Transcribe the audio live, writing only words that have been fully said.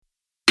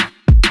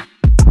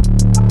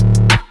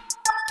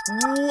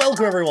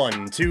Welcome,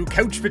 everyone, to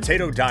Couch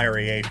Potato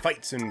Diary, a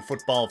Fights and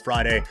Football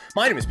Friday.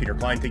 My name is Peter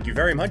Klein. Thank you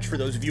very much for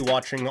those of you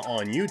watching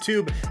on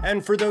YouTube,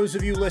 and for those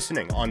of you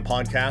listening on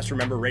podcast,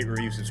 remember, rate,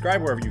 review,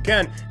 subscribe wherever you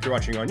can. If you're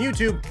watching on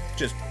YouTube,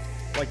 just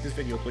like this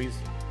video, please.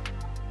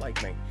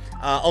 Like me.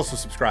 Also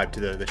subscribe to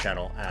the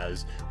channel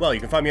as well. You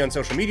can find me on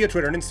social media,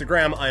 Twitter and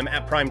Instagram. I am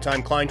at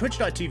PrimetimeKlein,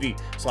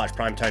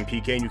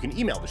 twitch.tv/PrimetimePK, and you can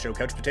email the show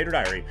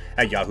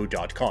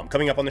couchpotatodiary@yahoo.com.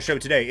 Coming up on the show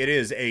today, it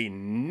is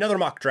another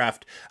mock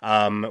draft.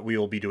 We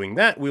will be doing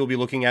that. We will be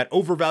looking at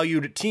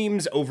overvalued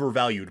teams,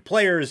 overvalued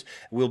players.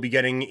 We'll be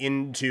getting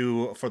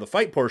into, for the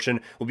fight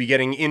portion, we'll be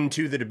getting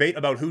into the debate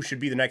about who should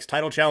be the next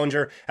title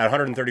challenger at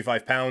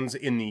 135 pounds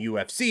in the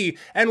UFC,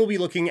 and we'll be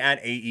looking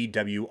at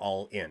AEW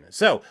All In.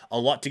 So, a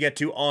lot to get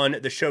to on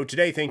the show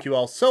today. Thank you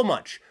all so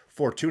much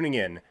for tuning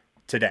in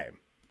today.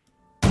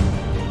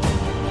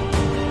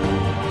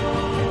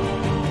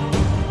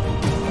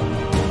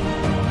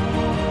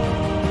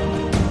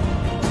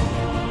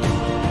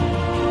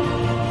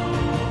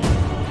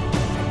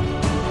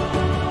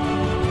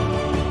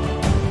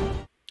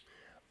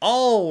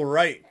 All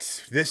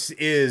right, this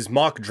is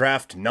mock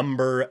draft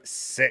number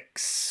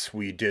 6.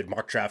 We did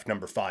mock draft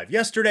number 5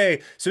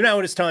 yesterday, so now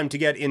it is time to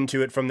get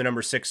into it from the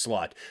number 6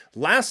 slot.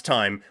 Last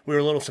time, we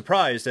were a little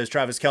surprised as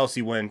Travis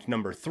Kelce went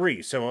number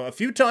 3, so a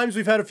few times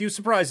we've had a few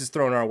surprises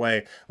thrown our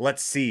way.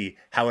 Let's see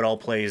how it all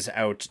plays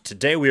out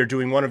today. We are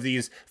doing one of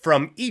these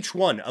from each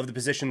one of the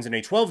positions in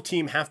a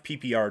 12-team half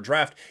PPR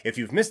draft. If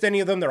you've missed any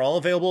of them, they're all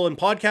available in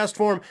podcast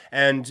form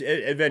and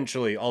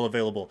eventually all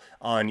available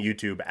on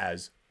YouTube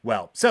as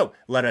well. So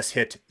let us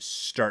hit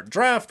start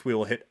draft. We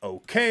will hit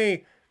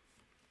OK.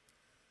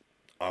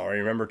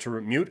 Remember to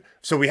mute.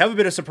 So we have a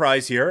bit of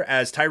surprise here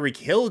as Tyreek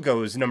Hill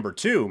goes number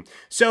 2.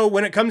 So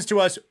when it comes to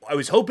us, I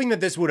was hoping that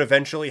this would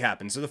eventually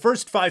happen. So the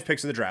first 5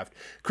 picks of the draft,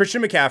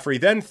 Christian McCaffrey,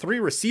 then 3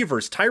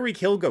 receivers. Tyreek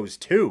Hill goes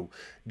 2.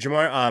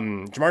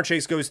 Jamar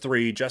Chase goes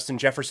 3, Justin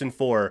Jefferson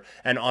 4,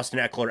 and Austin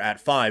Eckler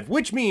at 5,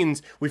 which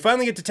means we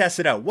finally get to test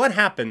it out. What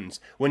happens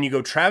when you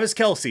go Travis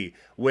Kelce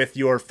with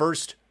your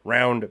first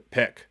round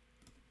pick?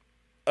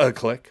 A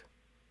click.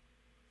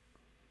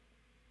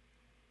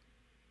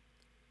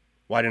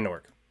 Why didn't it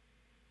work?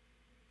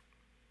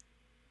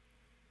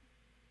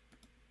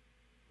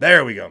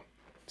 There we go.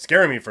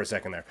 Scaring me for a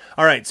second there.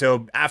 All right,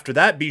 so after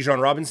that,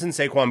 Bijan Robinson,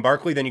 Saquon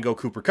Barkley, then you go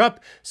Cooper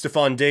Kupp,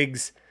 Stephon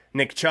Diggs,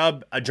 Nick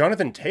Chubb, a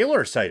Jonathan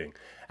Taylor sighting.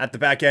 At the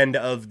back end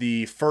of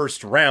the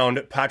first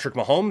round, Patrick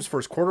Mahomes,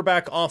 first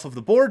quarterback off of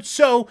the board.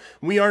 So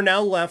we are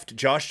now left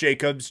Josh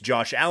Jacobs,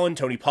 Josh Allen,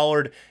 Tony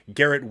Pollard,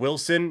 Garrett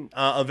Wilson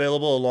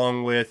available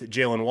along with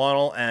Jalen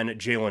Waddle and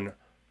Jalen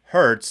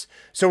Hurts.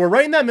 So we're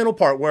right in that middle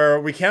part where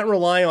we can't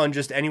rely on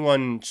just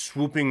anyone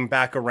swooping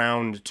back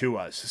around to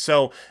us.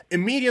 So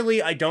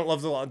immediately, I don't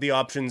love the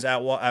options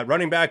at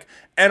running back,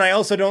 and I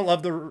also don't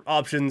love the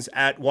options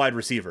at wide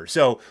receiver.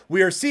 So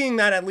we are seeing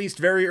that at least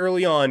very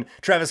early on,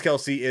 Travis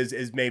Kelce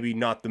is maybe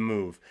not the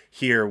move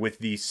here with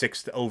the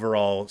 6th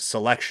overall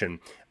selection.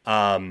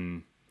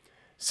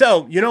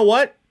 So you know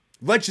what?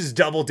 Let's just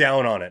double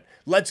down on it.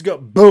 Let's go.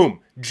 Boom.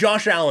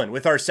 Josh Allen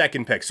with our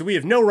second pick. So we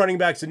have no running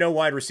backs and no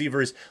wide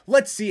receivers.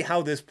 Let's see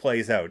how this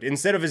plays out.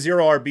 Instead of a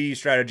 0 RB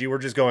strategy, we're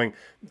just going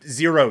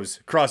zeros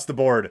across the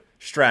board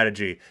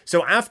strategy.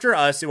 So after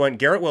us, it went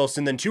Garrett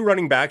Wilson, then 2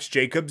 running backs,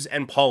 Jacobs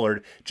and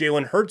Pollard.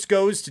 Jalen Hurts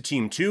goes to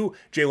team 2.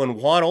 Jalen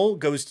Waddle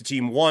goes to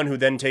team 1, who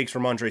then takes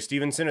Ramondre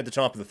Stevenson at the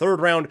top of the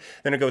 3rd round.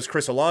 Then it goes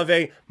Chris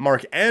Olave,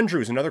 Mark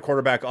Andrews, another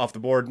quarterback off the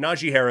board,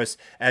 Najee Harris,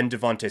 and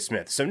Devontae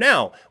Smith. So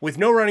now, with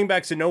no running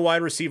backs and no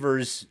wide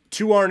receivers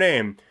to our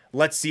name,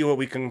 let's see what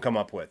we can come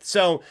up with.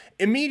 So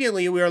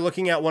immediately we are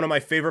looking at one of my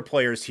favorite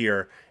players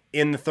here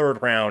in the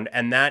 3rd round,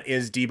 and that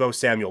is Deebo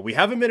Samuel. We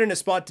haven't been in a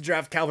spot to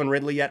draft Calvin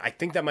Ridley yet. I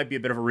think that might be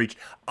a bit of a reach.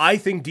 I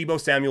think Deebo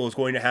Samuel is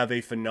going to have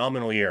a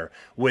phenomenal year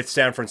with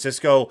San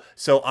Francisco,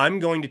 so I'm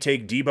going to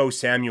take Deebo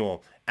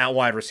Samuel at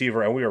wide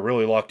receiver, and we are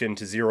really locked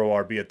into 0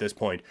 RB at this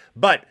point.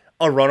 But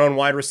a run on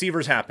wide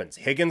receivers happens.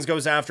 Higgins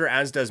goes after,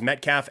 as does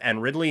Metcalf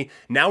and Ridley.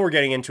 Now we're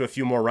getting into a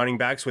few more running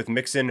backs with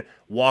Mixon,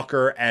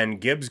 Walker,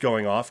 and Gibbs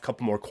going off. A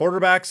couple more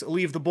quarterbacks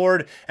leave the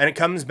board, and it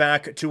comes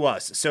back to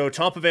us. So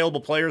top available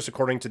players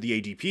according to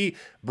the ADP.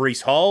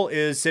 Breece Hall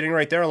is sitting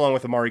right there along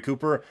with Amari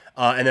Cooper.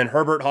 And then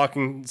Herbert,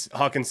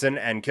 Hawkinson,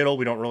 and Kittle.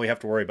 We don't really have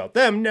to worry about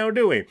them now,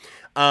 do we?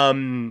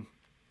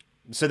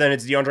 So then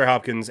it's DeAndre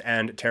Hopkins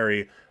and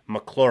Terry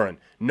McLaurin.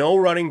 No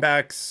running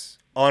backs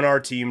on our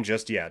team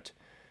just yet.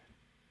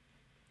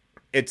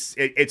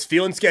 It's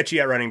feeling sketchy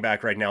at running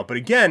back right now. But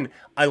again,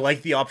 I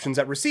like the options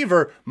at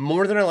receiver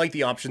more than I like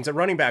the options at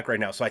running back right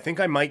now. So I think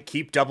I might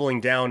keep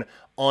doubling down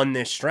on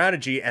this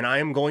strategy, and I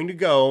am going to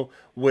go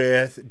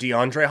with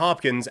DeAndre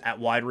Hopkins at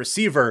wide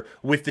receiver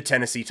with the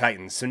Tennessee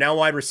Titans. So now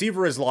wide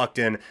receiver is locked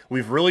in.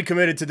 We've really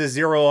committed to the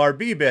 0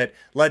 RB bit.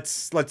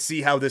 Let's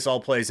see how this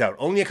all plays out.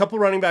 Only a couple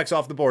running backs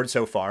off the board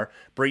so far.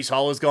 Breece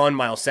Hall is gone.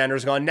 Miles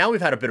Sanders gone. Now we've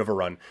had a bit of a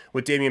run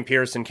with Dameon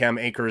Pierce and Cam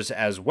Akers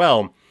as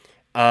well.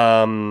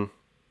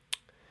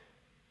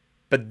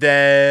 But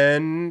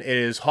then it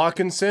is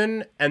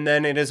Hawkinson, and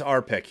then it is our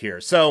pick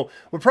here. So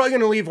we're probably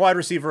going to leave wide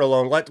receiver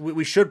alone.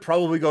 We should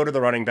probably go to the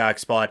running back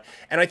spot.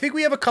 And I think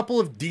we have a couple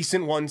of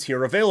decent ones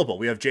here available.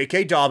 We have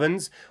J.K.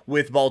 Dobbins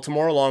with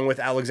Baltimore, along with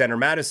Alexander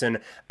Mattison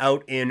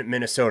out in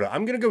Minnesota.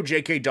 I'm going to go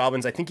J.K.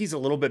 Dobbins. I think he's a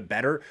little bit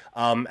better.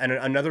 And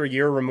another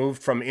year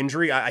removed from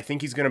injury, I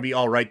think he's going to be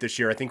all right this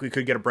year. I think we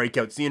could get a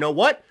breakout. So you know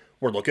what?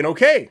 We're looking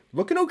okay.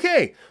 Looking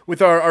okay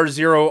with our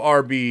zero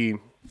RB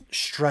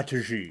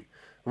strategy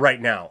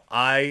right now.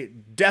 I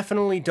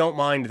definitely don't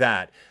mind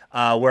that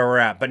where we're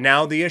at. But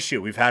now the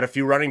issue, we've had a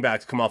few running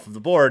backs come off of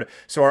the board,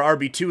 so our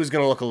RB2 is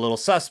going to look a little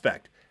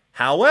suspect.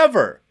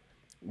 However,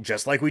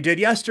 just like we did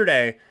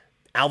yesterday,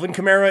 Alvin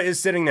Kamara is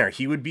sitting there.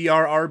 He would be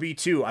our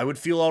RB2. I would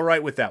feel all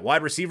right with that.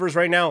 Wide receivers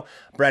right now,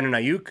 Brandon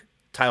Ayuk,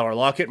 Tyler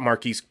Lockett,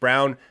 Marquise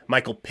Brown,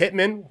 Michael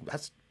Pittman.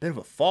 That's a bit of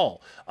a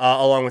fall,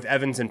 along with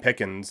Evans and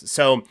Pickens.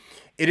 So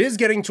it is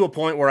getting to a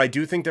point where I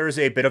do think there is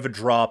a bit of a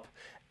drop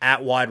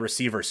at wide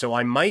receiver. So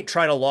I might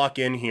try to lock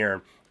in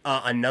here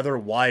another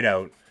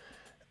wideout.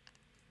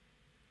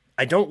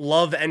 I don't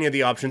love any of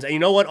the options. And you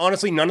know what?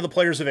 Honestly, none of the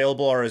players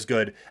available are as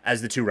good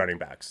as the two running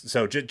backs.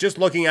 So just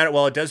looking at it,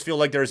 well, it does feel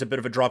like there's a bit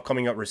of a drop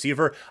coming up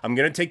receiver. I'm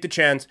going to take the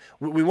chance.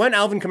 We went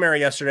Alvin Kamara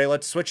yesterday.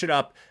 Let's switch it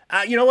up.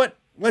 You know what?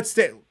 Let's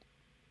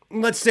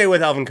stay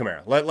with Alvin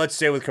Kamara. Let's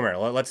stay with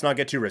Kamara. Let's not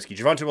get too risky.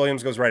 Javonte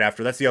Williams goes right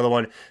after. That's the other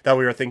one that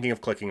we were thinking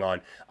of clicking on.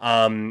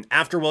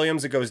 After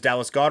Williams, it goes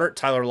Dallas Goedert,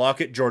 Tyler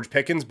Lockett, George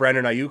Pickens,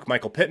 Brandon Ayuk,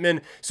 Michael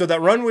Pittman. So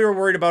that run we were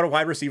worried about a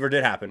wide receiver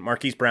did happen.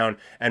 Marquise Brown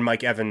and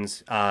Mike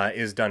Evans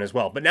is done as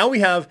well. But now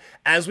we have,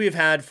 as we've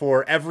had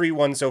for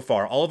everyone so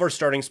far, all of our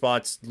starting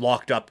spots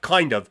locked up,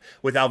 kind of,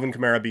 with Alvin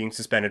Kamara being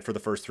suspended for the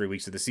first 3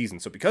 weeks of the season.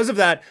 So because of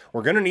that,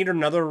 we're going to need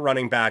another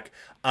running back.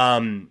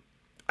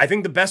 I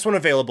think the best one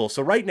available,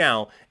 so right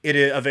now, it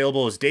is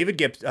available is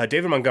David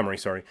Montgomery,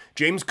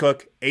 James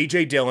Cook,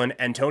 A.J. Dillon,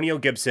 Antonio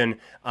Gibson,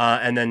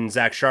 and then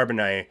Zach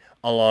Charbonnet,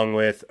 along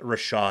with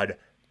Rashad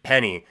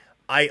Penny.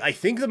 I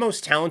think the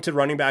most talented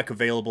running back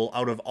available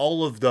out of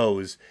all of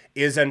those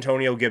is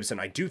Antonio Gibson.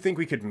 I do think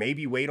we could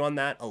maybe wait on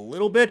that a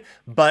little bit,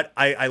 but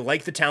I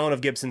like the talent of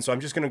Gibson, so I'm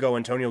just going to go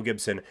Antonio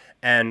Gibson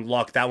and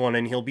lock that one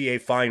in. He'll be a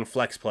fine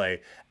flex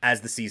play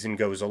as the season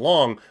goes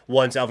along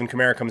once Alvin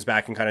Kamara comes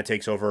back and kind of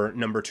takes over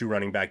number 2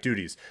 running back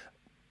duties.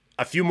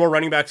 A few more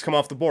running backs come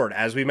off the board,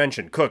 as we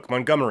mentioned. Cook,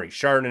 Montgomery,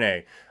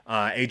 Chardonnay,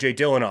 A.J.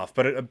 Dillon off.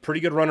 But a pretty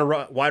good run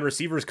of wide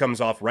receivers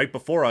comes off right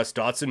before us,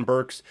 Dotson,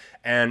 Burks,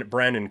 and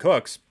Brandon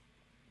Cooks.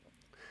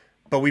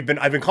 But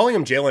I've been calling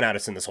him Jalen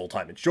Addison this whole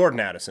time. It's Jordan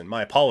Addison.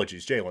 My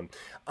apologies, Jalen.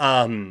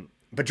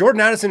 But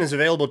Jordan Addison is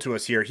available to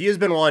us here. He has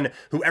been one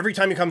who every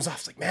time he comes off,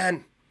 it's like,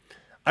 man,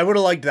 I would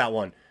have liked that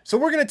one. So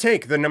we're going to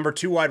take the number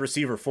 2 wide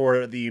receiver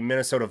for the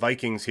Minnesota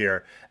Vikings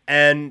here.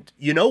 And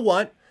you know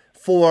what?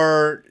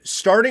 For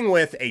starting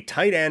with a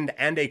tight end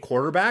and a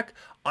quarterback,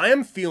 I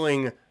am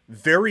feeling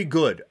very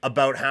good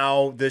about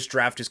how this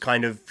draft is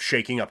kind of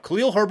shaking up.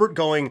 Khalil Herbert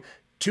going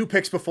 2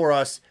 picks before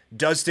us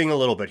does sting a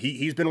little bit.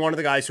 He's been one of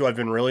the guys who I've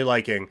been really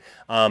liking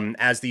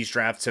as these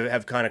drafts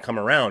have kind of come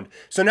around.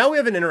 So now we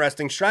have an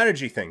interesting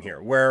strategy thing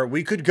here where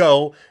we could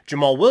go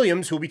Jamal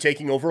Williams, who will be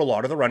taking over a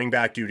lot of the running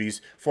back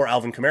duties for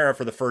Alvin Kamara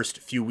for the first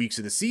few weeks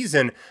of the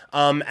season.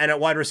 And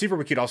at wide receiver,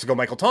 we could also go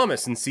Michael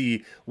Thomas and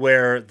see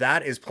where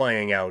that is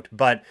playing out.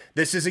 But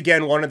this is,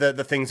 again, one of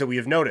the things that we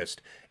have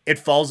noticed. It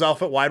falls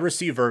off at wide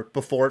receiver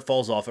before it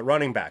falls off at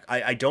running back.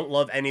 I don't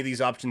love any of these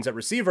options at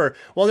receiver.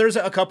 Well, there's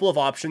a couple of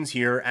options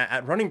here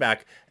at running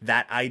back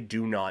that I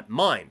do not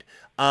mind.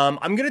 I'm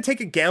going to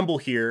take a gamble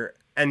here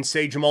and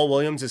say Jamal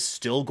Williams is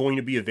still going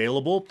to be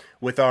available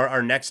with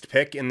our next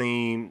pick in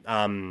the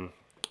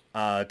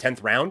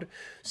 10th round.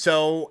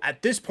 So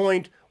at this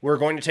point, we're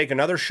going to take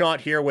another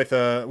shot here with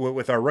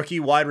our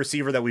rookie wide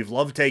receiver that we've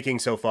loved taking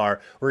so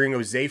far. We're going to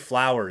go Zay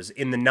Flowers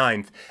in the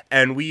 9th,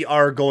 and we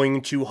are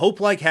going to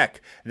hope like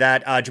heck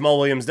that Jamal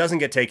Williams doesn't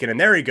get taken, and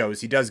there he goes.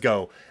 He does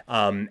go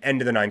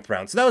end of the 9th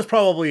round. So that was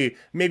probably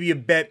maybe a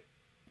bit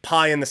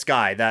pie in the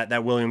sky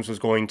that Williams was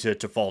going to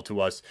fall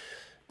to us.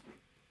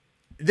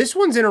 This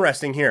one's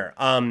interesting here.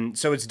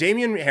 So it's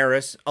Damian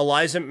Harris,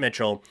 Elijah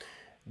Mitchell,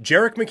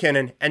 Jerick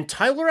McKinnon, and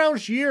Tyler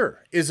Algier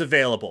is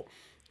available.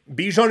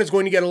 Bijan is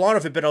going to get a lot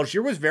of it, but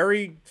Algier was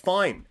very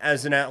fine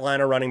as an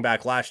Atlanta running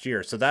back last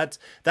year. So that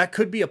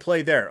could be a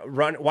play there.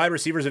 Wide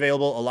receivers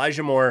available,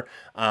 Elijah Moore,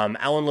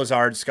 Alan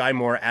Lazard, Sky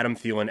Moore, Adam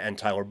Thielen, and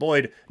Tyler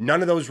Boyd.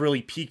 None of those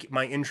really pique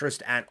my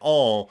interest at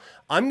all.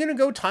 I'm going to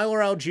go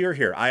Tyler Algier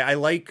here. I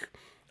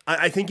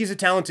think he's a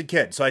talented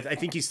kid, so I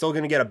think he's still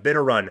going to get a bit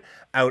of run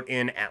out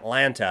in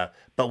Atlanta.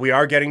 But we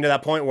are getting to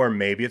that point where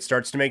maybe it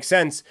starts to make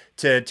sense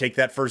to take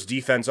that first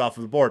defense off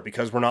of the board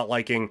because we're not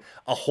liking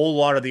a whole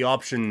lot of the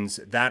options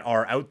that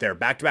are out there.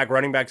 Back-to-back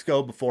running backs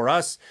go before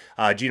us.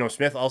 Geno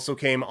Smith also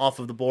came off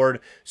of the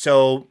board.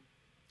 So,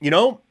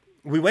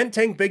 we went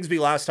Tank Bigsby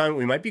last time.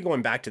 We might be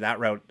going back to that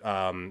route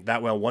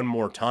one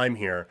more time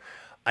here.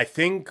 I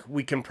think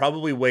we can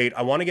probably wait.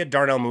 I want to get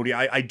Darnell Mooney.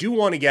 I do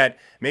want to get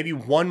maybe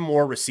one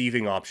more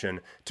receiving option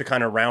to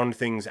kind of round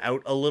things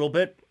out a little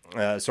bit.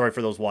 Sorry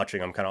for those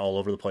watching. I'm kind of all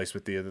over the place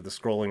with the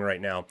scrolling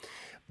right now.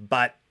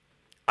 but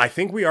I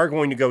think we are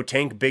going to go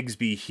Tank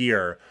Bigsby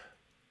here.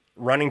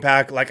 Running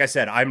back, like I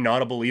said, I'm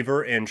not a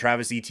believer in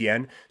Travis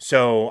Etienne,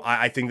 so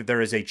I think that there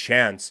is a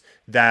chance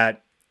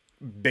that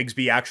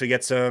Bigsby actually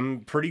gets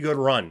some pretty good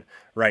run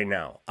right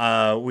now.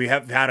 We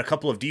have had a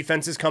couple of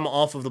defenses come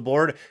off of the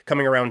board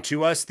coming around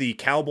to us, the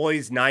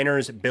Cowboys,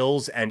 Niners,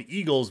 Bills, and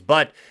Eagles,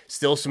 but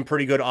still some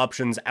pretty good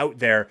options out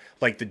there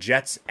like the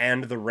Jets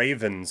and the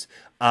Ravens.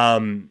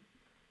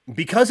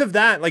 Because of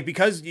that, like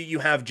because you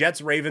have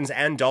Jets, Ravens,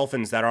 and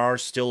Dolphins that are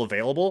still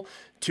available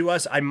to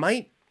us, I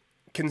might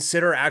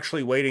consider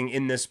actually waiting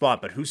in this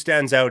spot. But who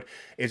stands out?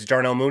 It's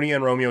Darnell Mooney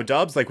and Romeo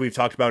Doubs, like we've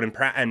talked about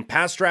in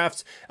past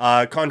drafts.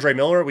 Kendre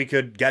Miller, we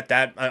could get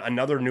that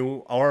another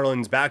New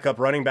Orleans backup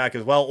running back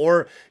as well,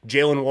 or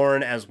Jaylen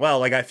Warren as well.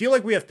 Like I feel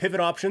like we have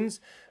pivot options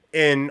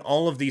in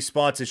all of these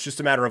spots. It's just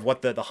a matter of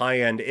what the high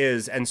end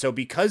is. And so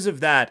because of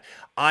that,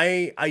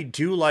 I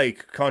do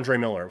like Kendre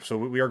Miller. So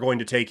we are going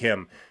to take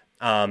him.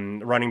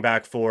 Running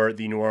back for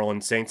the New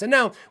Orleans Saints. And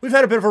now we've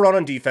had a bit of a run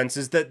on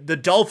defenses. The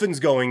Dolphins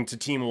going to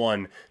team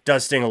one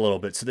does sting a little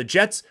bit. So the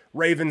Jets,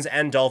 Ravens,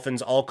 and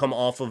Dolphins all come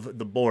off of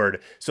the board.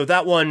 So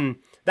that one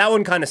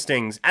kind of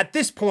stings. At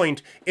this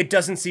point, it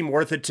doesn't seem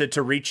worth it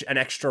to reach an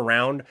extra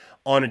round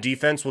on a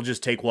defense. We'll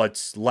just take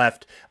what's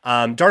left.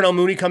 Darnell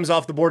Mooney comes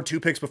off the board 2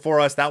 picks before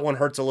us. That one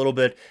hurts a little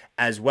bit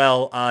as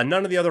well.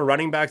 None of the other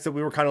running backs that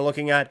we were kind of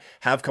looking at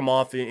have come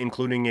off,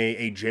 including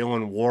a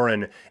Jaylen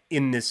Warren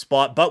in this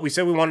spot. But we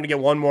said we wanted to get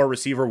one more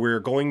receiver. We're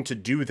going to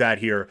do that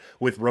here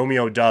with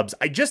Romeo Doubs.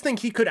 I just think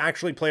he could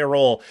actually play a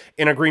role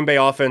in a Green Bay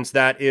offense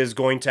that is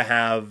going to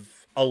have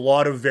a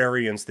lot of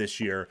variance this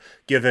year,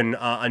 given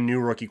a new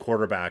rookie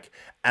quarterback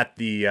at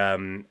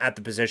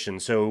the position.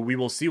 So we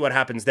will see what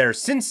happens there.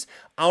 Since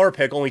our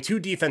pick, only 2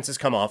 defenses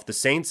come off, the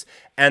Saints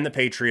and the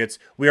Patriots.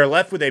 We are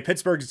left with a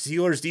Pittsburgh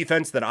Steelers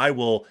defense that I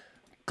will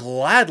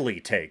gladly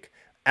take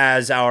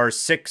as our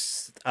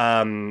 6th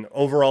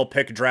overall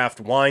pick draft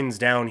winds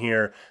down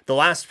here. The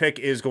last pick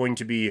is going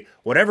to be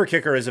whatever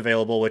kicker is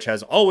available, which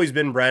has always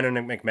been Brandon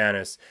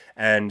McManus,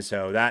 and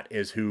so that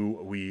is who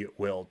we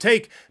will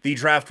take. The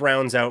draft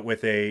rounds out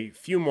with a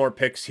few more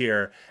picks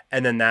here,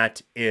 and then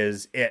that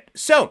is it.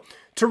 So,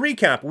 to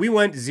recap, we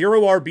went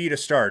 0 RB to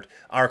start.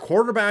 Our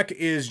quarterback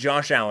is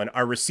Josh Allen.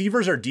 Our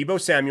receivers are Deebo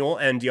Samuel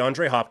and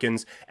DeAndre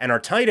Hopkins, and our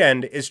tight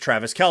end is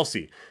Travis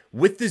Kelce.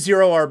 With the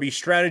 0 RB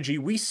strategy,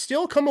 we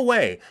still come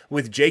away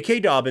with J.K.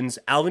 Dobbins,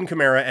 Alvin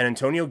Kamara, and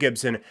Antonio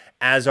Gibson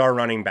as our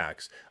running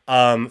backs.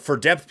 For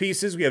depth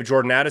pieces, we have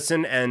Jordan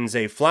Addison and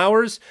Zay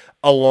Flowers,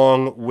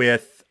 along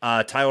with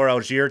Tyler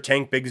Algier,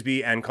 Tank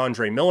Bigsby, and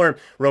Kendre Miller.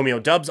 Romeo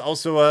Doubs,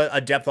 also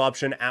a depth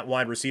option at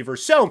wide receiver.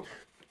 So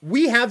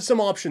we have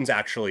some options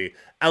actually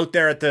out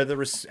there at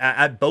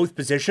at both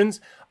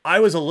positions. I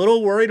was a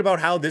little worried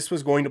about how this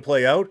was going to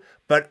play out,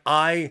 but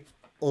I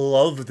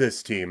love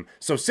this team.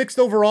 So 6th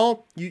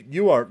overall,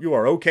 you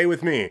are okay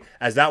with me,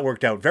 as that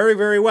worked out very,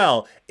 very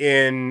well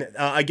in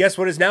I guess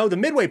what is now the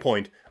midway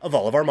point of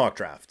all of our mock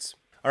drafts.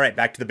 All right,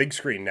 back to the big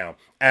screen now,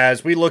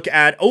 as we look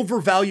at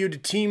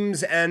overvalued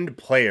teams and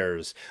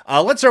players.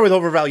 Let's start with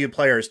overvalued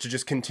players to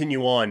just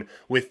continue on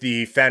with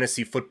the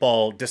fantasy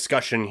football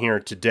discussion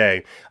here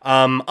today.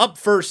 Up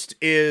first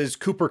is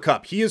Cooper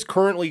Kupp. He is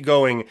currently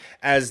going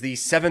as the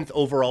 7th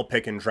overall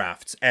pick in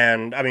drafts.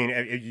 And, I mean,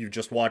 you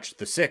just watched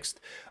the 6th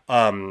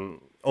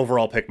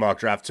overall pick mock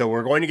draft. So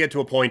we're going to get to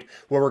a point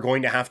where we're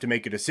going to have to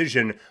make a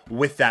decision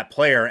with that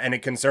player, and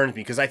it concerns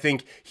me because I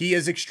think he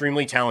is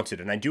extremely talented,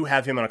 and I do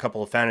have him on a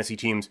couple of fantasy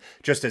teams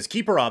just as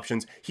keeper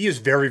options. He is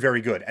very,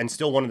 very good and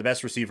still one of the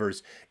best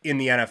receivers in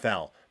the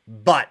NFL.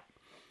 But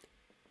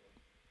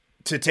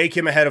to take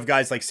him ahead of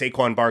guys like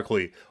Saquon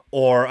Barkley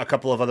or a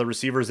couple of other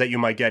receivers that you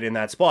might get in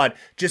that spot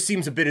just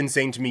seems a bit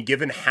insane to me,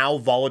 given how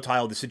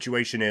volatile the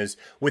situation is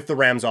with the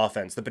Rams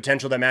offense. The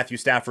potential that Matthew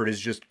Stafford is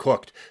just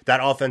cooked. That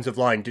offensive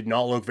line did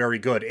not look very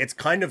good. It's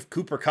kind of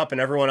Cooper Kupp and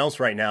everyone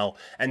else right now.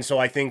 And so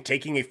I think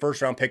taking a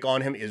 1st round pick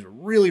on him is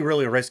really,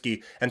 really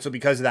risky. And so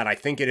because of that, I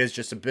think it is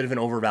just a bit of an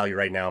overvalue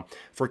right now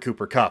for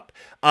Cooper Kupp.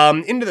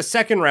 Into the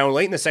 2nd round,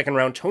 late in the 2nd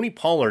round, Tony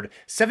Pollard,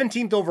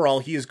 17th overall,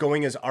 he is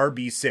going as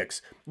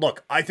RB6.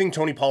 Look, I think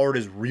Tony Pollard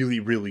is really,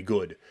 really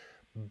good.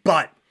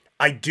 But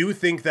I do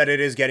think that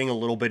it is getting a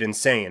little bit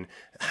insane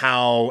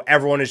how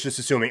everyone is just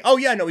assuming, oh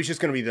yeah, no, he's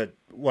just going to be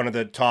one of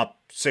the top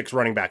 6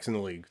 running backs in the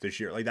league this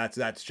year. Like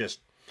that's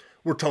just,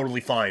 we're totally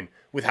fine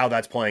with how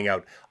that's playing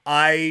out.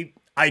 I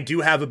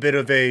do have a bit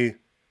of a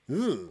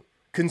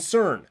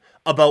concern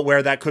about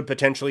where that could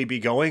potentially be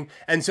going.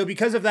 And so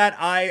because of that,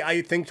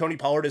 I think Tony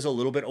Pollard is a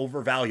little bit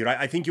overvalued.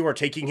 I think you are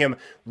taking him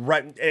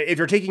right. If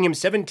you're taking him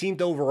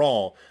 17th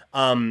overall,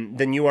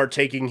 then you are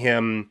taking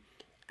him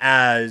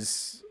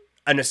as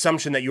an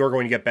assumption that you are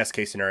going to get best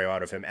case scenario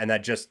out of him. And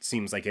that just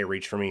seems like a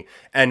reach for me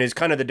and is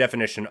kind of the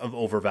definition of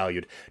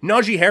overvalued.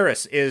 Najee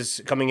Harris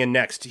is coming in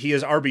next. He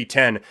is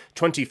RB10,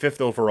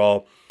 25th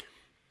overall.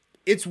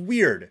 It's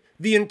weird.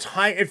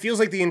 It feels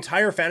like the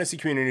entire fantasy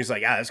community is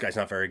like, this guy's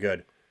not very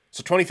good.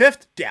 So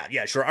 25th?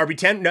 Yeah, sure.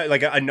 RB10, no,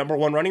 like a number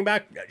 1 running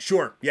back?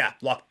 Sure. Yeah.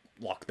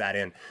 Lock that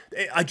in.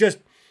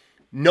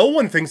 No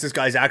one thinks this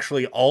guy's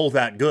actually all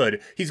that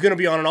good. He's going to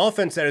be on an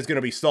offense that is going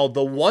to be stalled.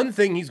 The one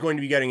thing he's going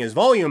to be getting is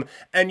volume,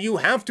 and you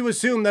have to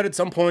assume that at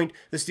some point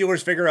the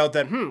Steelers figure out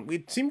that,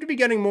 we seem to be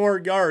getting more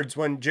yards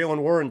when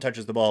Jaylen Warren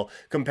touches the ball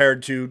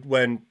compared to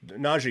when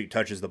Najee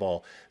touches the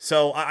ball.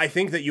 So I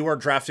think that you are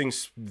drafting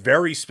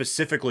very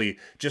specifically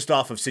just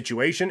off of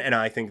situation, and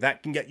I think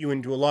that can get you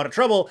into a lot of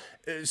trouble,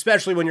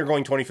 especially when you're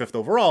going 25th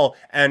overall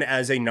and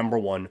as a number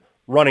one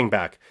running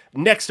back.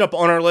 Next up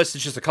on our list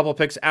is just a couple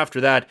picks after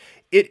that.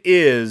 It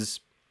is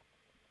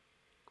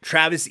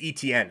Travis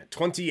Etienne,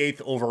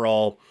 28th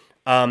overall.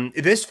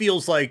 This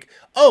feels like,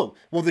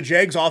 the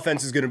Jags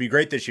offense is going to be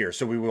great this year.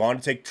 So we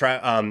want to take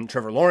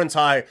Trevor Lawrence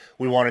high.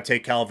 We want to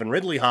take Calvin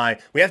Ridley high.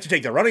 We have to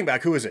take the running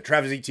back. Who is it?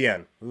 Travis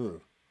Etienne. Ooh.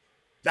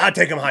 I'd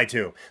take him high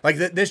too. Like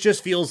this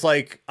just feels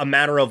like a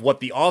matter of what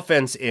the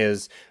offense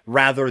is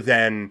rather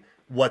than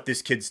what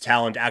this kid's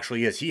talent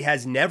actually is. He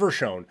has never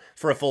shown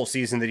for a full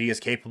season that he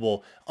is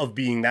capable of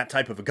being that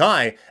type of a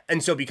guy.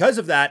 And so because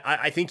of that,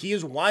 I think he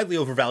is widely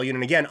overvalued.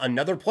 And again,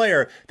 another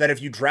player that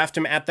if you draft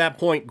him at that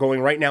point,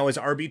 going right now as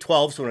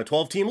RB12, so in a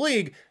 12-team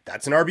league,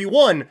 that's an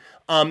RB1.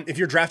 If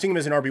you're drafting him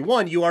as an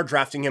RB1, you are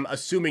drafting him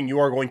assuming you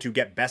are going to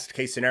get best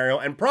case scenario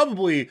and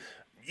probably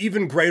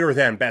even greater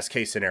than best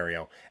case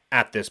scenario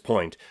at this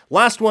point.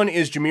 Last one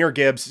is Jahmyr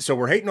Gibbs. So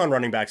we're hating on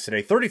running backs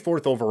today.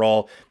 34th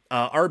overall,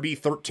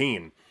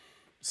 RB13.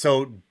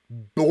 So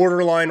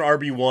borderline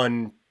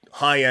RB1,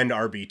 high-end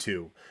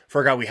RB2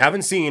 for a guy we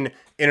haven't seen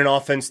in an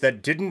offense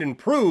that didn't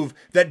improve,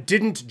 that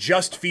didn't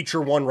just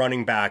feature one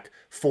running back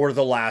for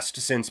the last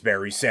since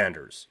Barry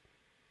Sanders.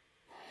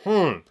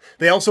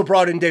 They also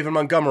brought in David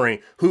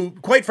Montgomery, who,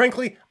 quite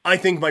frankly, I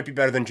think might be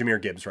better than Jahmyr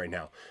Gibbs right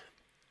now.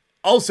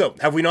 Also,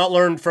 have we not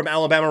learned from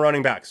Alabama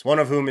running backs, one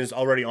of whom is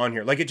already on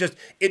here? Like,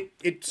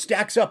 it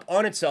stacks up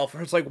on itself.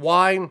 It's like,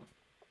 why?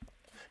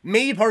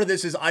 Maybe part of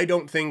this is I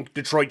don't think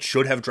Detroit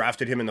should have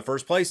drafted him in the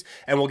first place,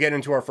 and we'll get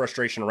into our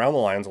frustration around the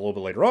Lions a little bit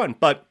later on,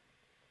 but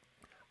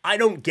I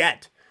don't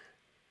get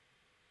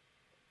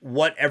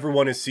what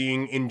everyone is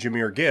seeing in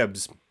Jahmyr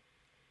Gibbs,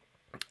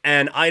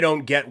 and I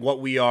don't get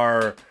what we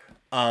are,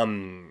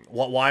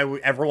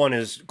 everyone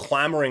is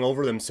clamoring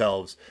over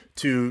themselves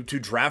to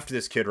draft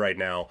this kid right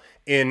now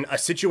in a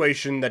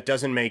situation that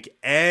doesn't make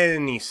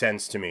any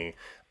sense to me.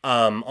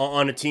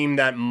 On a team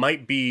that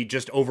might be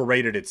just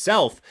overrated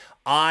itself,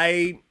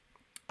 I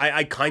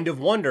kind of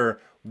wonder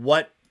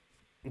what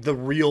the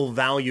real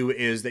value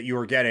is that you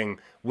are getting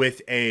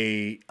with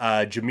a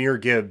Jahmyr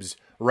Gibbs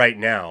right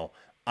now.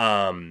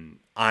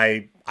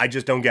 I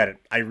just don't get it.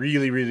 I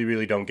really, really,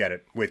 really don't get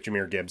it with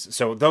Jahmyr Gibbs.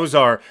 So those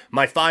are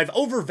my 5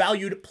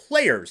 overvalued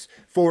players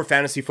for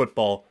fantasy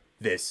football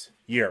this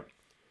year.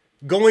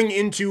 Going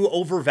into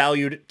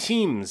overvalued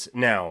teams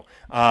now.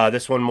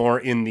 This one more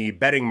in the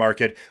betting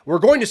market. We're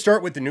going to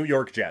start with the New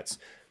York Jets.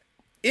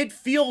 It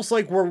feels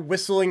like we're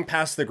whistling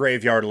past the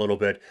graveyard a little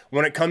bit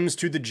when it comes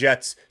to the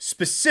Jets,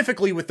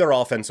 specifically with their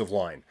offensive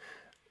line.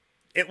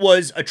 It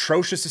was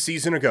atrocious a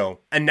season ago,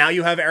 and now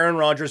you have Aaron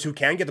Rodgers who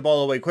can get the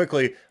ball away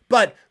quickly,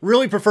 but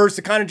really prefers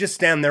to kind of just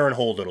stand there and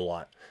hold it a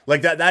lot.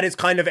 Like that is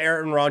kind of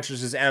Aaron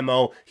Rodgers'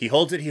 MO. He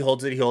holds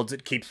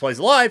it, keeps plays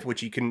alive,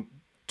 which he can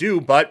do,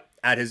 but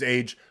at his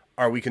age,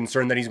 are we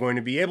concerned that he's going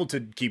to be able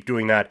to keep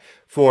doing that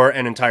for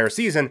an entire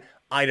season?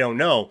 I don't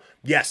know.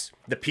 Yes,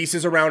 the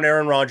pieces around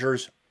Aaron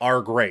Rodgers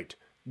are great.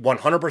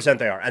 100%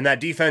 they are. And that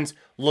defense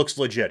looks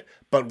legit.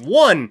 But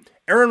 1,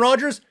 Aaron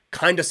Rodgers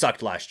kind of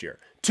sucked last year.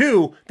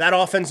 2, that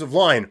offensive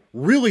line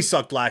really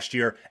sucked last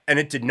year, and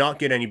it did not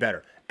get any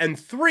better. And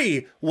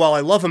 3, while I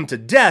love him to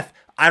death,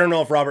 I don't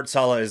know if Robert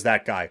Saleh is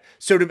that guy.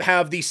 So to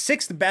have the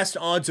 6th best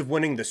odds of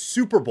winning the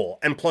Super Bowl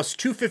and plus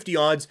 250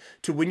 odds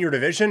to win your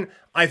division,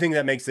 I think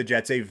that makes the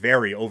Jets a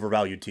very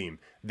overvalued team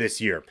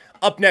this year.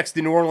 Up next,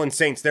 the New Orleans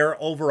Saints.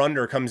 Their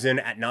over-under comes in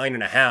at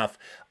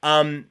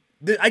 9.5.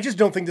 I just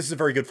don't think this is a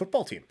very good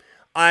football team.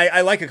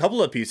 I like a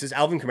couple of pieces.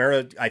 Alvin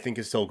Kamara, I think,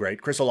 is still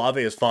great. Chris Olave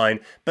is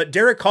fine. But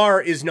Derek Carr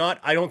is not,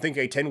 I don't think,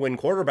 a 10-win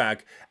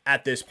quarterback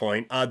at this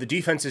point. The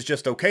defense is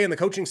just okay, and the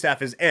coaching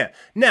staff is eh.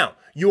 Now,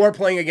 you are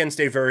playing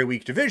against a very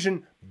weak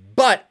division,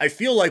 but I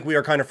feel like we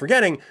are kind of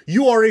forgetting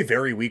you are a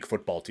very weak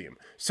football team.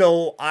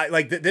 So,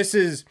 this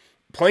is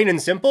plain and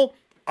simple.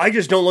 I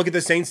just don't look at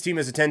the Saints team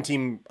as a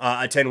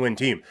 10-win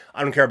team.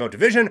 I don't care about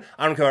division.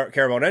 I don't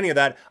care about any of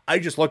that. I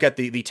just look at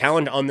the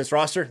talent on this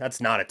roster. That's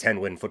not a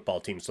 10-win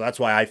football team. So that's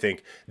why I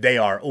think they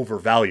are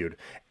overvalued.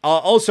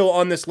 Also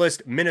on this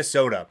list,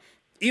 Minnesota.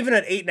 Even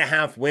at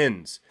 8.5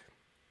 wins.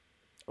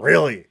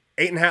 Really?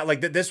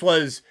 8.5? This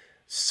was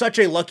such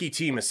a lucky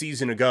team a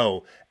season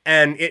ago.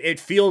 And it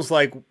feels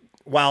like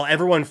while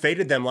everyone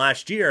faded them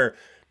last year,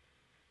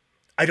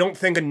 I don't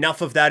think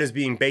enough of that is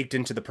being baked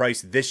into the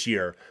price this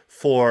year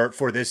for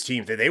this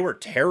team. They were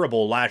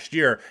terrible last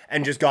year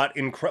and just got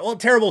incredible. Well,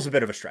 terrible is a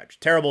bit of a stretch.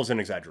 Terrible is an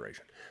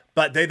exaggeration.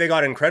 But they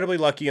got incredibly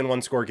lucky in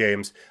one-score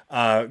games.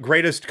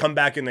 Greatest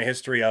comeback in the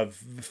history of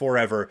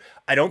forever.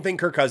 I don't think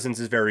Kirk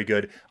Cousins is very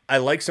good. I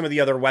like some of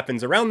the other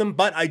weapons around them,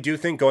 but I do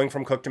think going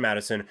from Cook to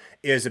Madison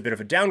is a bit of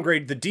a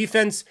downgrade. The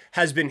defense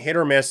has been hit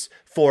or miss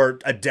for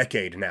a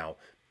decade now.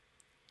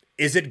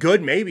 Is it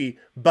good? Maybe.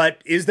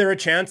 But is there a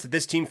chance that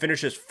this team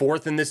finishes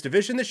fourth in this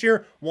division this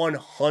year?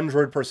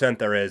 100%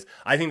 there is.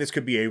 I think this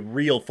could be a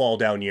real fall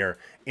down year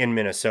in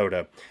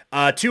Minnesota.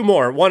 Two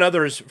more. One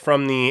other's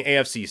from the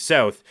AFC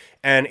South,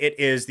 and it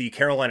is the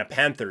Carolina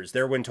Panthers.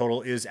 Their win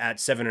total is at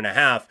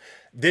 7.5.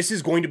 This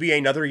is going to be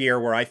another year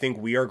where I think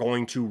we are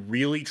going to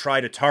really try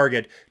to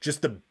target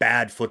just the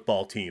bad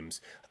football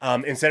teams.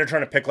 Instead of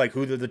trying to pick like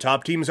who the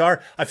top teams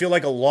are, I feel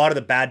like a lot of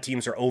the bad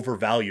teams are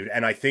overvalued.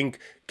 And I think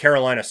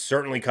Carolina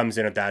certainly comes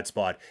in at that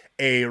spot.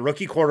 A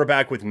rookie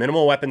quarterback with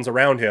minimal weapons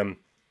around him.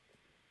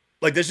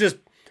 Like this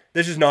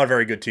is not a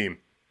very good team.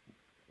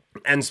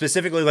 And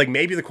specifically, like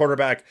maybe the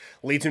quarterback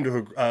leads him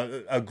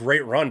to a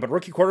great run, but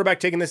rookie quarterback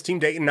taking this team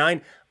to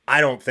 8-9, I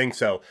don't think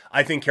so.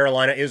 I think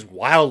Carolina is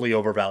wildly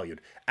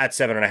overvalued at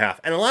 7.5.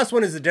 And the last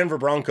one is the Denver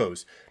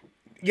Broncos.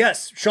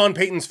 Yes, Sean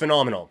Payton's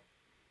phenomenal.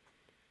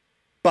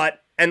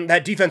 And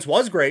that defense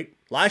was great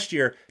last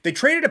year. They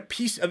traded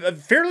a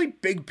fairly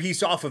big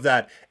piece off of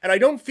that, and I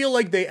don't feel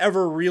like they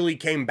ever really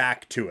came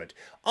back to it.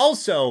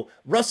 Also,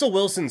 Russell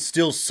Wilson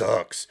still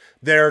sucks.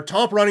 Their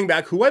top running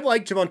back, who I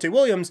like, Javonte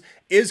Williams,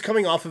 is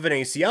coming off of an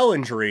ACL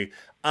injury.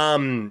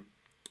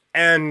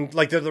 And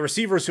like the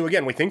receivers who,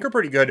 again, we think are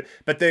pretty good,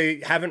 but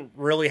they haven't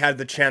really had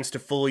the chance to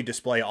fully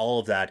display all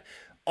of that.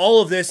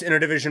 All of this in a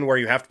division where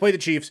you have to play the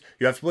Chiefs,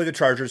 you have to play the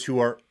Chargers, who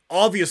are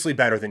obviously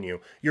better than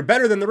you. You're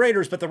better than the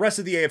Raiders, but the rest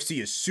of the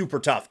AFC is super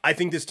tough. I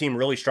think this team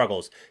really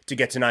struggles to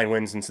get to 9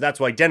 wins, and so that's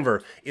why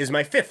Denver is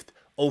my 5th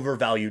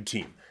overvalued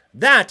team.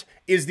 That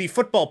is the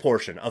football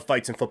portion of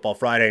Fights and Football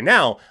Friday.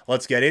 Now,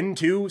 let's get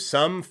into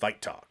some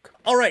fight talk.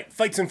 All right,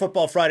 Fights and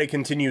Football Friday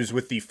continues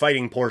with the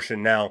fighting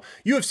portion now.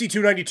 UFC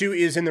 292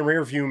 is in the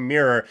rearview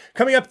mirror.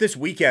 Coming up this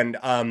weekend,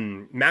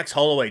 Max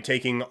Holloway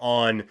taking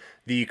on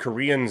the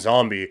Korean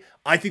Zombie.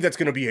 I think that's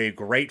going to be a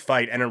great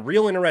fight and a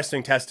real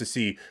interesting test to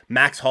see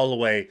Max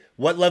Holloway.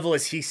 What level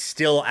is he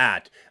still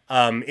at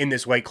in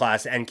this weight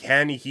class? And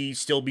can he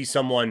still be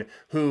someone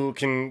who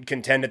can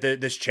contend at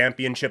this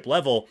championship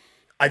level?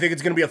 I think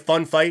it's going to be a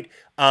fun fight.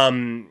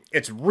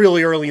 It's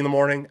really early in the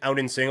morning out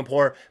in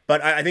Singapore,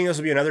 but I think this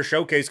will be another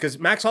showcase because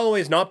Max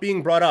Holloway is not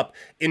being brought up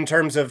in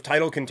terms of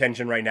title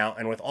contention right now.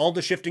 And with all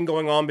the shifting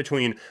going on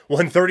between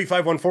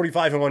 135,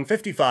 145, and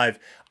 155,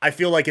 I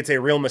feel like it's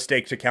a real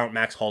mistake to count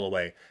Max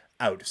Holloway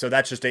out. So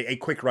that's just a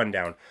quick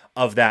rundown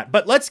of that.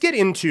 But let's get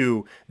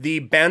into the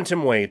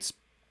bantamweights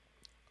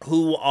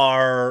who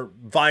are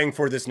vying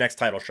for this next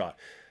title shot.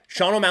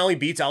 Sean O'Malley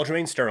beats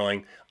Aljamain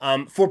Sterling.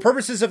 For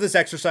purposes of this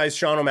exercise,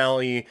 Sean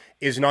O'Malley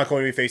is not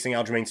going to be facing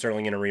Aljamain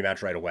Sterling in a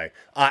rematch right away.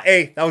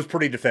 A, that was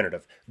pretty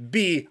definitive.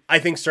 B, I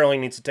think Sterling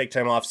needs to take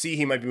time off. C,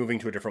 he might be moving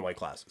to a different weight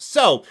class.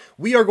 So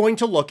we are going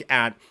to look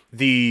at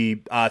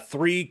the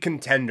 3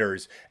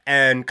 contenders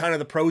and kind of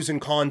the pros and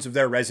cons of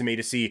their resume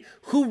to see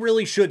who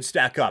really should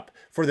stack up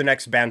for the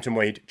next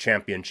Bantamweight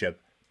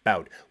Championship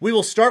bout. We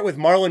will start with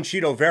Marlon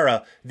Chito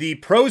Vera. The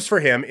pros for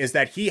him is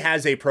that he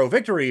has a pro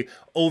victory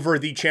over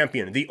the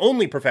champion. The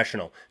only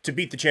professional to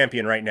beat the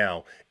champion right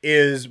now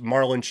is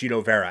Marlon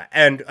Chito Vera.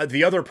 And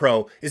the other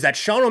pro is that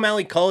Sean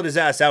O'Malley called his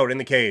ass out in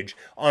the cage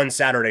on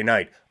Saturday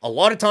night. A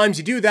lot of times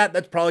you do that,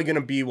 that's probably going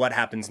to be what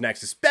happens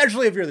next,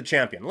 especially if you're the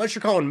champion. Unless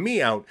you're calling me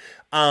out,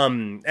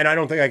 and I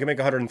don't think I can make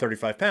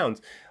 135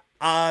 pounds.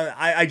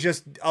 I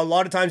just, a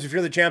lot of times if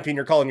you're the champion,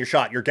 you're calling your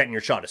shot, you're getting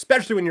your shot,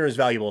 especially when you're as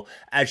valuable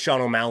as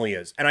Sean O'Malley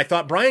is. And I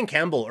thought Brian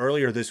Campbell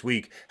earlier this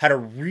week had a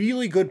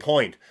really good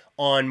point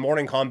on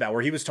Morning Combat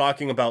where he was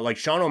talking about like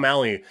Sean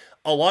O'Malley.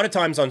 A lot of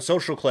times on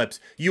social clips,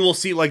 you will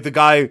see like the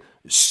guy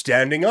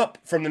standing up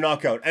from the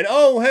knockout and,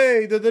 oh,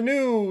 hey, the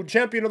new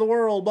champion of the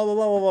world, blah, blah,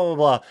 blah, blah, blah, blah,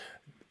 blah.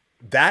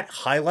 That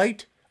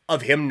highlight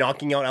of him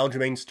knocking out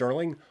Aljamain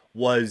Sterling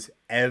was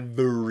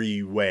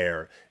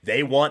everywhere.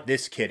 They want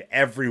this kid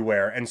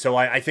everywhere. And so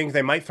I think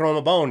they might throw him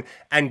a bone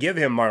and give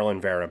him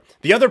Marlon Vera.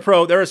 The other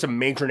pro, there are some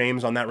major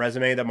names on that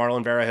resume that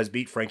Marlon Vera has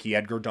beat. Frankie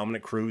Edgar,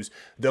 Dominic Cruz,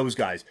 those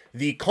guys.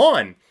 The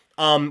con,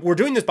 we're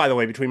doing this, by the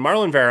way, between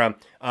Marlon Vera,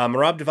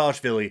 Merab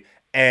Dvalishvili,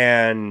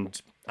 and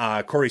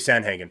Corey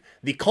Sandhagen.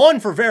 The con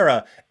for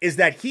Vera is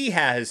that he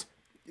has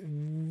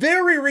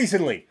very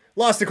recently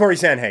lost to Corey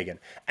Sandhagen.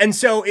 And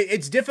so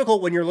it's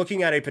difficult when you're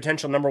looking at a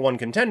potential number 1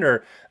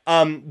 contender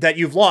that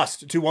you've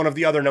lost to one of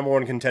the other number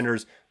 1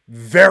 contenders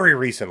very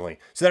recently.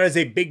 So that is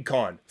a big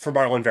con for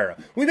Marlon Vera.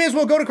 We may as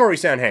well go to Corey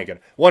Sandhagen.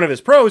 One of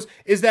his pros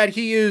is that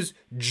he is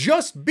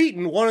just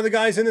beaten one of the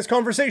guys in this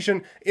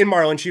conversation in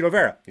Marlon Chito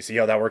Vera. You see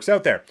how that works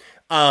out there.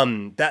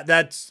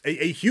 That's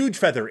a huge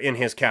feather in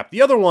his cap.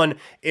 The other one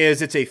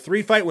is it's a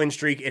 3-fight win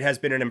streak. It has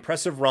been an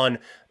impressive run.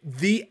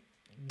 The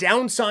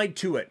downside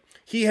to it,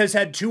 he has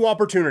had 2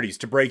 opportunities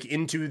to break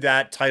into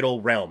that title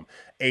realm.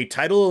 a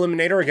title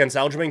eliminator against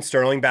Aljamain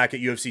Sterling back at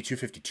UFC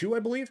 252, I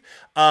believe,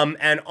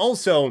 and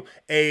also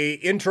a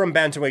interim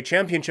bantamweight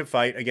championship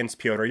fight against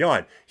Petr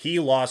Yan. He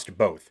lost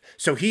both.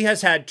 So he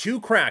has had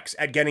 2 cracks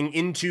at getting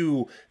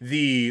into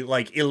the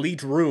like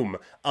elite room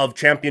of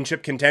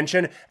championship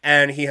contention,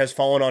 and he has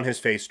fallen on his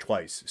face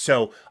twice.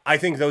 So I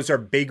think those are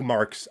big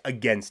marks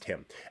against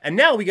him. And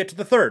now we get to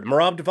the third,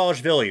 Merab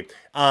Dvalishvili.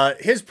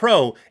 His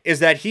pro is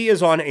that he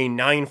is on a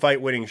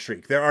 9-fight winning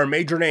streak. There are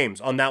major names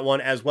on that one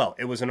as well.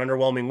 It was an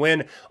underwhelming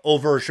win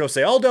over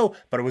Jose Aldo,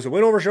 but it was a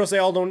win over Jose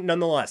Aldo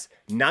nonetheless.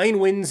 9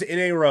 wins in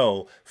a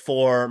row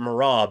for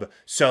Merab.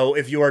 So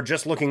if you are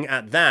just looking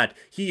at that,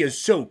 he is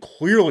so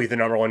clearly the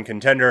number 1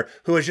 contender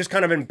who has just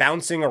kind of been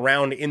bouncing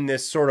around in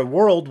this sort of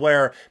world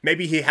where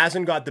maybe he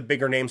hasn't got the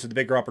bigger names with the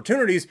bigger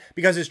opportunities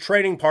because his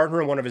training partner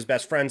and one of his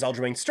best friends,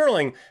 Aljamain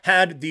Sterling,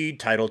 had the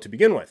title to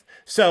begin with.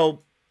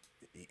 So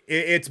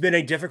it's been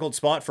a difficult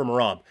spot for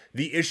Merab.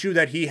 The issue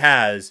that he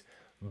has,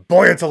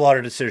 boy, it's a lot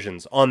of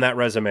decisions on that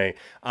resume.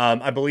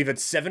 I believe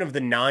it's 7 of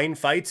the 9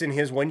 fights in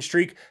his win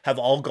streak have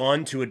all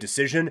gone to a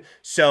decision.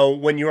 So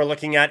when you are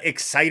looking at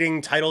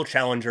exciting title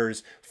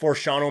challengers for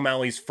Sean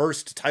O'Malley's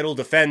first title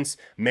defense,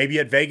 maybe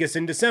at Vegas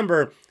in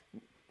December,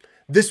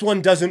 this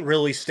one doesn't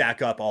really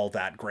stack up all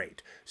that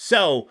great.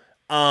 So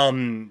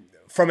from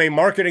a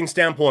marketing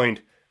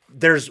standpoint,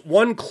 there's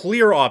one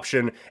clear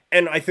option,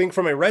 and I think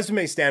from a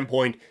resume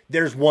standpoint,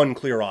 there's one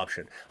clear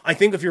option. I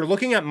think if you're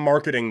looking at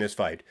marketing this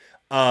fight,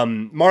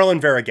 Marlon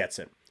Vera gets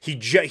it.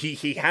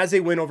 He has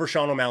a win over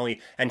Sean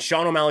O'Malley, and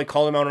Sean O'Malley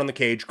called him out on the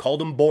cage,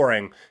 called him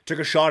boring, took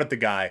a shot at the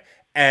guy,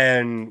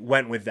 and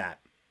went with that.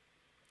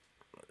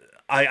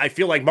 I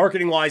feel like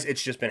marketing-wise,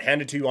 it's just been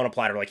handed to you on a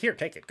platter. Like, here,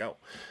 take it, go.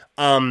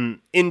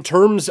 In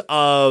terms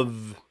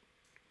of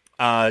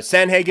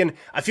Sandhagen,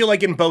 I feel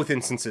like in both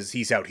instances,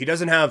 he's out. He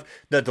doesn't have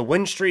the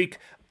win streak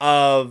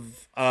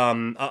of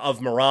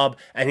Merab,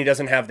 and he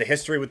doesn't have the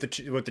history with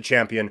the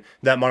champion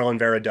that Marlon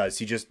Vera does.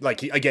 He just,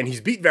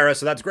 he's beat Vera,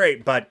 so that's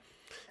great, but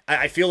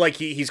I feel like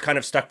he's kind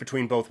of stuck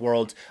between both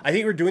worlds. I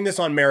think we're doing this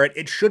on merit.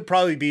 It should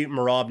probably be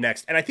Merab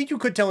next. And I think you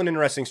could tell an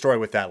interesting story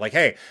with that. Like,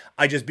 hey,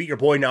 I just beat your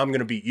boy, now I'm going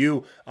to beat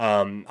you.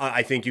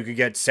 I think you could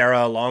get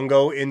Sarah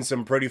Longo in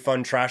some pretty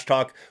fun trash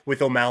talk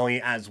with O'Malley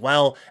as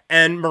well.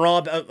 And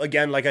Merab,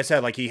 again, like I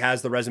said, like he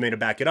has the resume to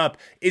back it up.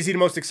 Is he the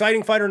most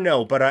exciting fighter?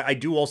 No, but I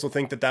do also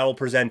think that will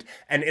present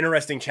an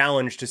interesting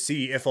challenge to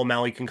see if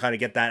O'Malley can kind of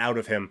get that out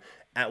of him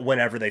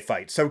whenever they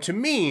fight. So to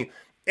me,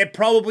 it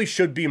probably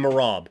should be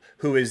Merab,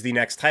 who is the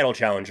next title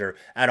challenger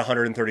at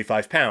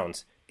 135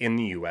 pounds in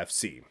the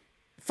UFC.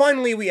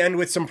 Finally, we end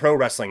with some pro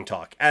wrestling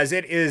talk, as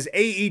it is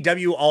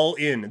AEW All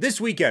In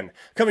this weekend,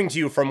 coming to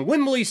you from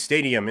Wembley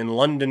Stadium in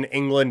London,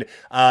 England.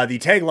 The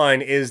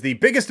tagline is the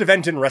biggest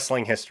event in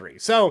wrestling history,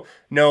 so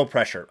no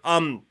pressure.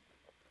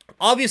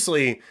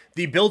 Obviously,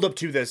 the build-up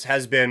to this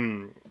has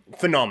been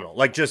phenomenal,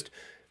 like just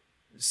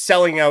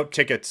selling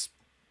tickets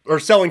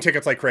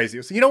like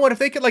crazy. So you know what, if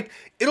they could,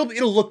 it'll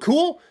look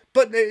cool,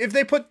 but if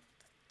they put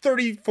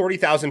 30,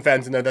 40,000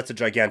 fans in there, that's a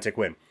gigantic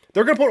win.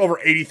 They're going to put over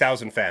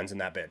 80,000 fans in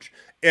that bitch.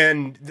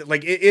 And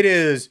it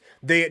is,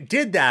 they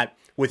did that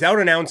without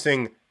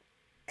announcing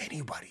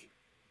anybody.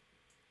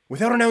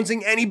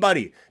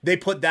 They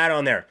put that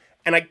on there.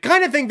 And I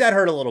kind of think that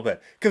hurt a little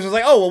bit. Because it's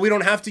like, oh, well, we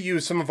don't have to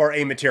use some of our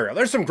A material.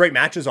 There's some great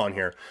matches on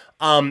here.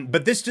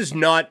 But this does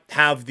not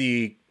have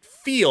the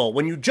feel,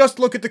 when you just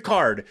look at the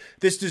card,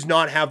 this does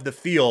not have the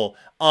feel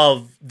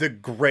of the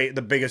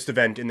biggest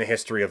event in the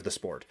history of the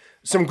sport.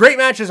 Some great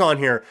matches on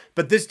here,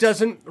 but this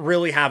doesn't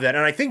really have that.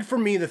 And I think for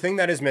me, the thing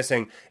that is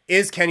missing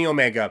is Kenny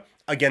Omega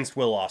against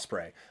Will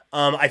Ospreay.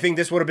 I think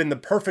this would have been the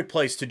perfect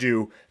place to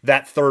do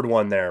that third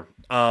one there.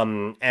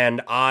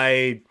 And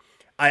I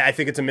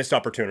think it's a missed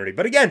opportunity.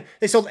 But again,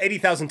 they sold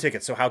 80,000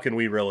 tickets, so how can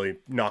we really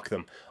knock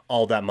them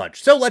all that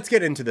much? So let's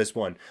get into this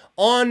one.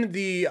 On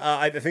the,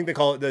 I think they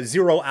call it the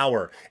 0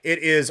 hour, it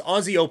is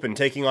Aussie Open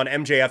taking on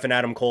MJF and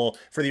Adam Cole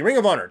for the Ring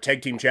of Honor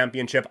Tag Team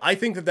Championship. I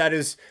think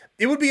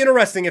it would be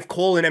interesting if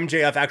Cole and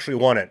MJF actually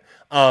won it.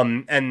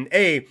 And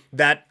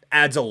that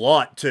adds a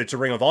lot to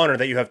Ring of Honor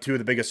that you have 2 of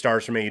the biggest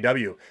stars from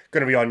AEW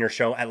going to be on your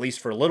show, at least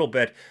for a little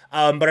bit.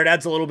 But it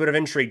adds a little bit of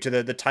intrigue to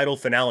the title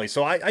finale.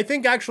 So I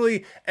think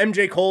actually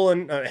MJF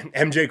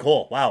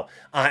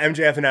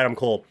and Adam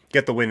Cole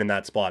get the win in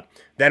that spot.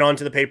 Then on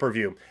to the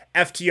pay-per-view.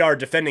 FTR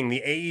defending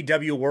the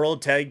AEW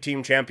World Tag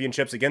Team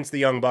Championships against the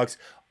Young Bucks.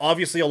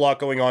 Obviously a lot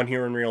going on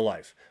here in real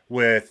life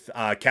with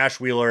Cash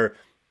Wheeler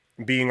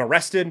being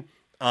arrested.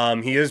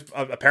 He is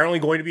apparently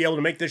going to be able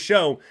to make this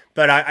show,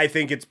 but I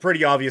think it's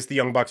pretty obvious the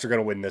Young Bucks are going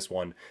to win this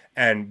one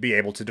and be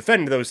able to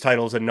defend those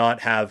titles and not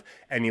have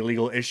any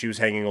legal issues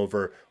hanging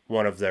over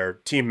one of their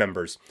team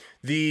members.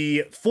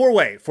 The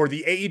 4-way for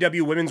the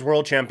AEW Women's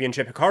World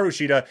Championship, Hikaru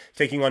Shida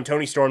taking on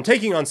Toni Storm,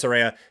 taking on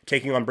Saraya,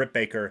 taking on Britt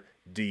Baker,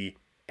 DMD.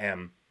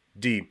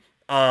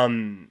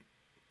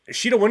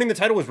 Shida winning the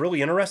title was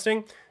really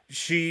interesting.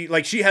 She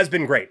has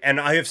been great. And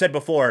I have said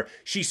before,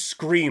 she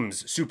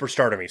screams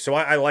superstar to me. So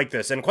I like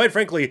this. And quite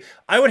frankly,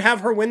 I would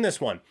have her win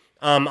this one.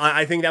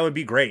 I think that would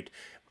be great.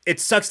 it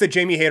sucks that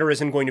Jamie Hayter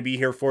isn't going to be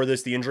here for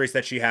this. The injuries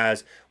that she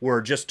has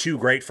were just too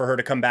great for her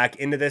to come back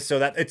into this, so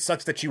that it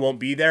sucks that she won't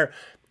be there.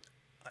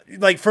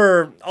 Like,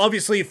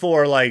 obviously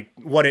for like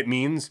what it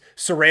means,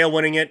 Saraya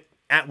winning it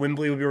at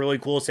Wembley would be really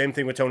cool. Same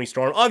thing with Toni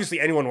Storm. Obviously,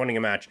 anyone winning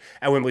a match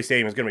at Wembley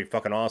Stadium is going to be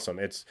fucking awesome.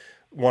 It's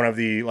one of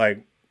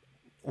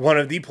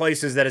the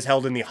places that is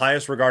held in the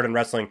highest regard in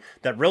wrestling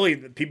that really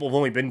people have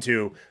only been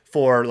to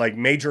for like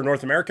major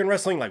North American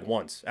wrestling like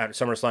once at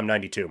SummerSlam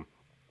 92.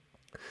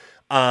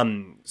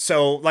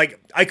 So like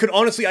I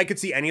could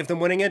see any of them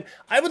winning it.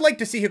 I would like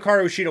to see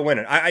Hikaru Shida win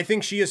it. I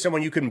think she is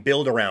someone you can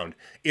build around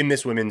in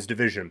this women's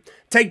division.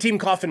 Tag team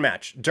coffin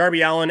match: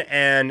 Darby Allin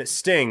and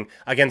Sting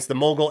against the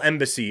Mogul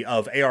Embassy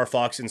of AR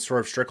Fox and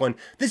Swerve Strickland.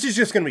 This is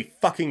just going to be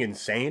fucking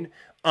insane.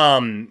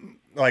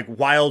 Like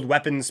wild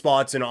weapon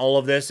spots and all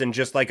of this, and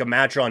just like a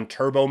match on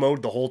turbo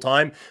mode the whole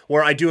time,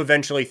 where I do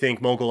eventually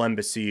think Mogul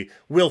Embassy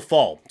will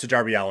fall to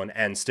Darby Allin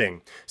and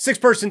Sting.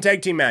 6-person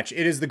tag team match.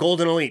 It is the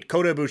Golden Elite,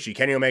 Kota Ibushi,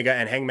 Kenny Omega,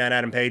 and Hangman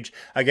Adam Page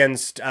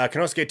against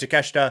Konosuke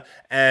Takeshita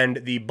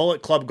and the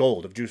Bullet Club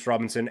Gold of Juice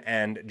Robinson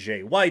and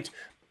Jay White.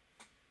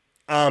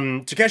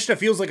 Takeshita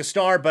feels like a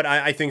star, but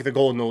I think the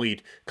Golden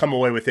Elite come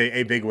away with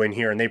a big win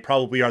here, and they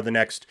probably are the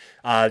next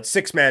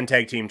 6-man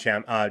tag team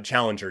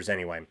challengers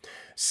anyway.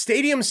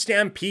 Stadium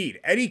Stampede: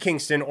 Eddie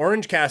Kingston,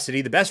 Orange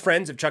Cassidy, the best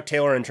friends of Chuck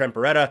Taylor and Trent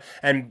Beretta,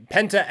 and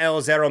Penta El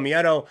Zero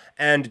Miedo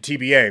and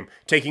TBA,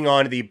 taking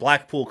on the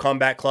Blackpool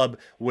Combat Club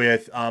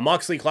with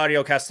Moxley,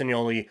 Claudio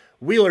Castagnoli,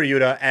 Wheeler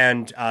Yuta,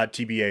 and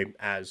TBA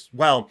as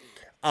well.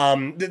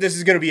 This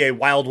is going to be a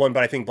wild one,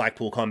 but I think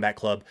Blackpool Combat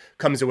Club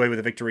comes away with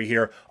a victory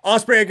here.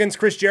 Ospreay against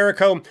Chris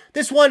Jericho.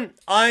 This one,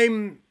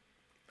 I'm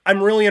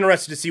really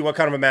interested to see what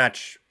kind of a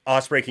match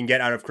Ospreay can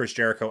get out of Chris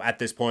Jericho at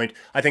this point.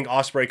 I think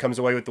Ospreay comes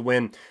away with the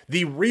win.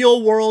 The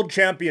Real World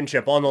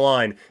Championship on the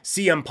line.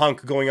 CM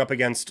Punk going up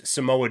against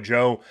Samoa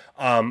Joe.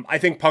 I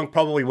think Punk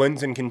probably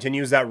wins and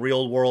continues that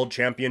Real World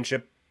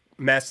Championship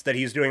mess that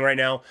he's doing right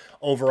now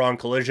over on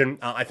Collision.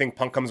 I think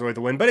Punk comes away with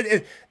the win, but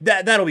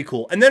that'll be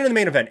cool. And then in the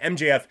main event,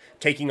 MJF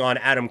taking on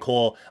Adam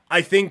Cole.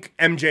 I think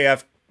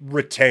MJF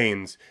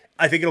retains.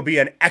 I think it'll be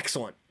an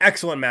excellent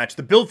match.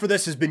 The build for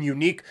this has been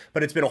unique,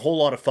 but it's been a whole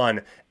lot of fun,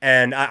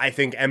 and I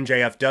think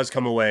MJF does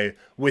come away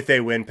with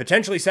a win,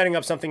 potentially setting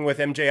up something with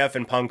MJF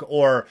and Punk,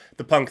 or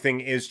the Punk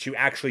thing is to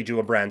actually do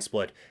a brand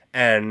split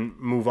and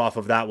move off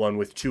of that one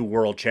with 2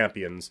 world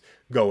champions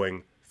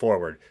going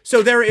forward.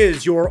 So there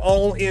is your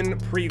all-in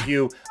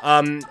preview.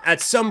 At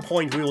some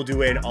point, we will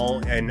do an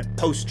all-in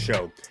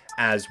post-show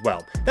as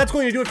well. That's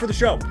going to do it for the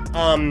show.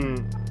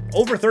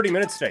 Over 30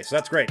 minutes today, so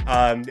that's great.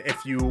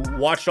 If you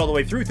watched all the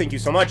way through, thank you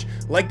so much.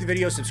 Like the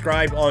video,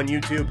 subscribe on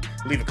YouTube,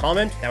 leave a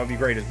comment, that would be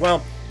great as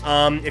well.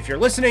 If you're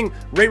listening,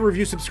 rate,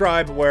 review,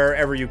 subscribe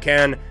wherever you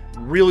can.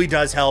 Really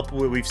does help.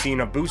 We've seen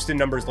a boost in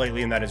numbers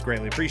lately, and that is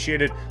greatly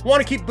appreciated.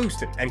 Want to keep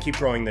boosting and keep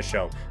growing this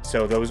show,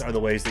 so those are the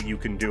ways that you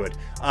can do it.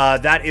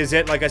 That is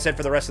it. Like I said,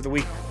 for the rest of the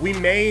week, we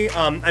may,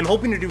 I'm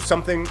hoping to do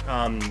something.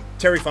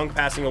 Terry Funk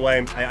passing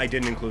away. I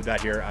didn't include that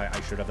here. I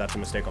should have. That's a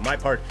mistake on my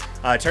part.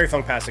 Terry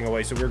Funk passing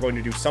away, so we're going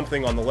to do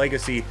something on the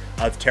legacy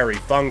of Terry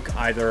Funk,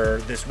 either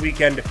this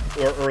weekend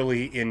or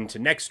early into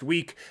next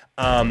week.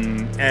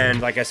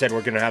 And like I said,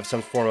 we're going to have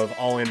some form of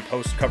all-in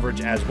post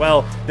coverage as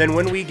well. Then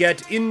when we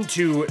get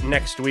into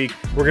next week,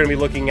 we're going to be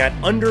looking at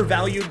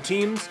undervalued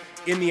teams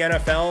in the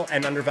NFL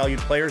and undervalued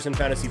players in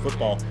fantasy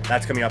football.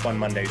 That's coming up on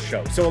Monday's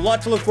show. So a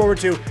lot to look forward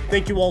to.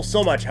 Thank you all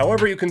so much.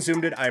 However you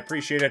consumed it, I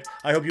appreciate it.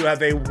 I hope you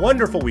have a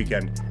wonderful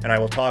weekend, and I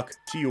will talk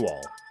to you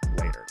all